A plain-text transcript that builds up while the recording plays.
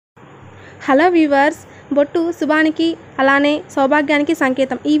Hello viewers, బొట్టు శుభానికి అలానే సౌభాగ్యానికి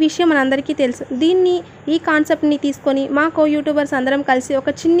సంకేతం. ఈ విషయం మనందరికీ తెలుసు. ఈ కాన్సెప్ట్ని తీసుకొని మా యూట్యూబర్స్ అందరం కలిసి ఒక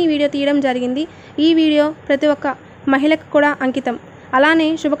చిన్ని వీడియో తీయడం జరిగింది. ఈ వీడియో ప్రతి ఒక్క మహిళకు కూడా అంకితం. అలానే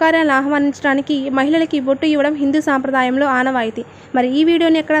శుభకార్యాలను ఆహ్వానించడానికి మహిళలకి బొట్టు ఇవ్వడం హిందూ సాంప్రదాయంలో ఆనవాయితీ. మరి ఈ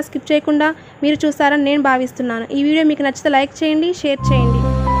వీడియోని ఎక్కడ స్కిప్ చేయకుండా మీరు చూస్తారని నేను భావిస్తున్నాను. ఈ వీడియో మీకు నచ్చితే లైక్ చేయండి, షేర్ చేయండి.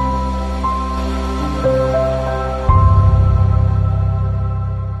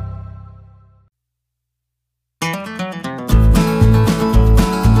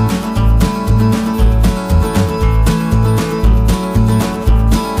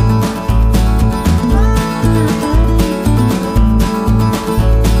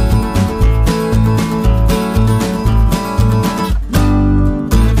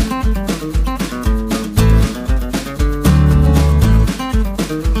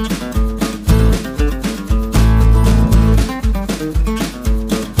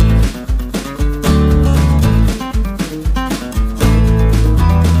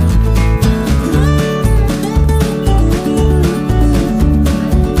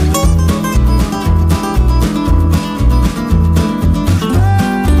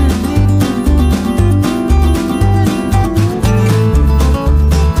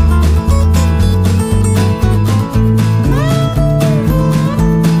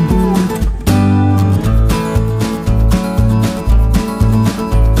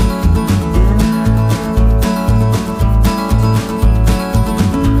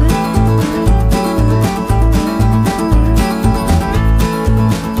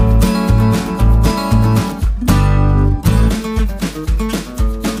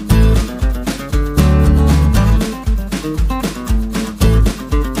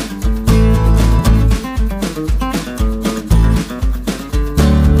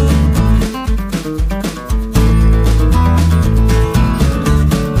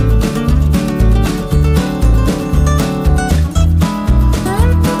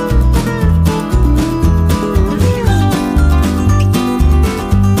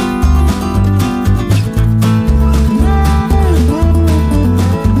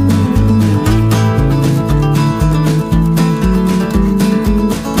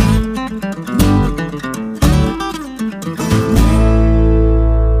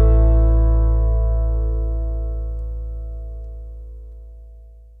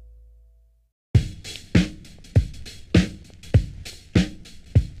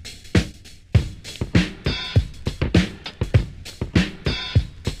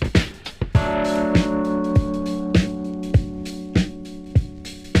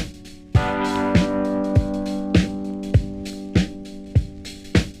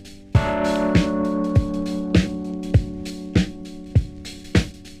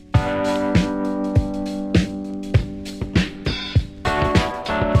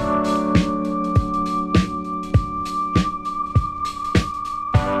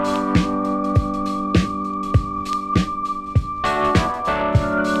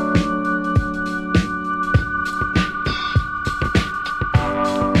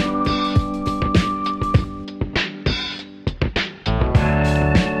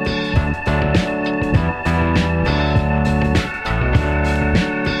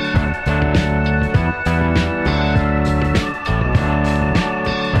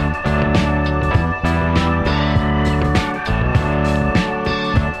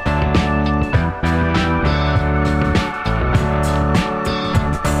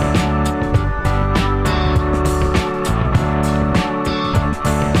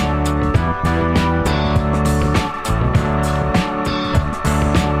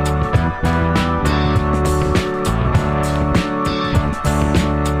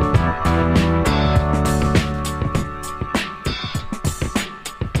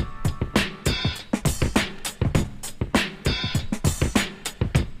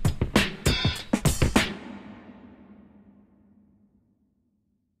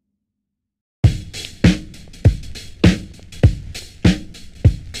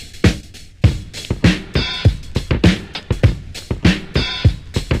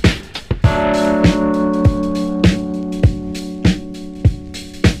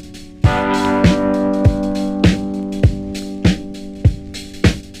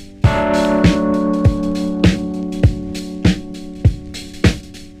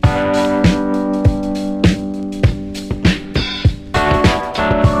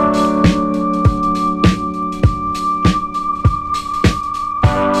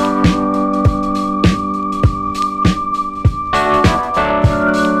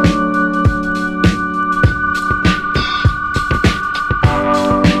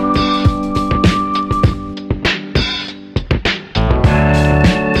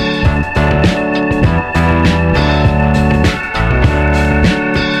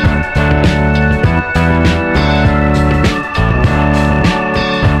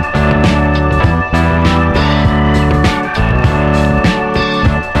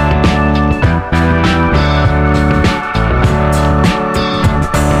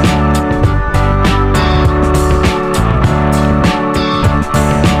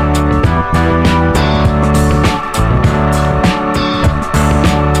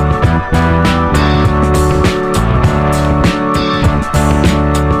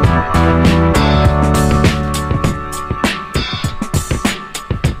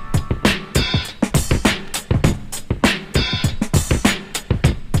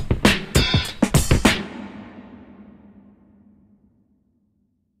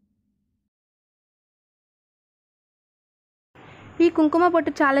 కుంకుమ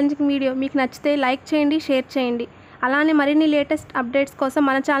బొట్టు ఛాలెంజింగ్ వీడియో మీకు నచ్చితే లైక్ చేయండి, షేర్ చేయండి. అలానే మరిన్ని లేటెస్ట్ అప్డేట్స్ కోసం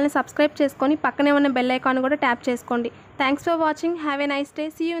మన ఛానల్ని సబ్స్క్రైబ్ చేసుకొని పక్కనే ఉన్న బెల్ ఐకాన్ కూడా ట్యాప్ చేసుకోండి. Thanks for watching. Have a nice day.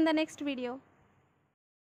 See you in the next video.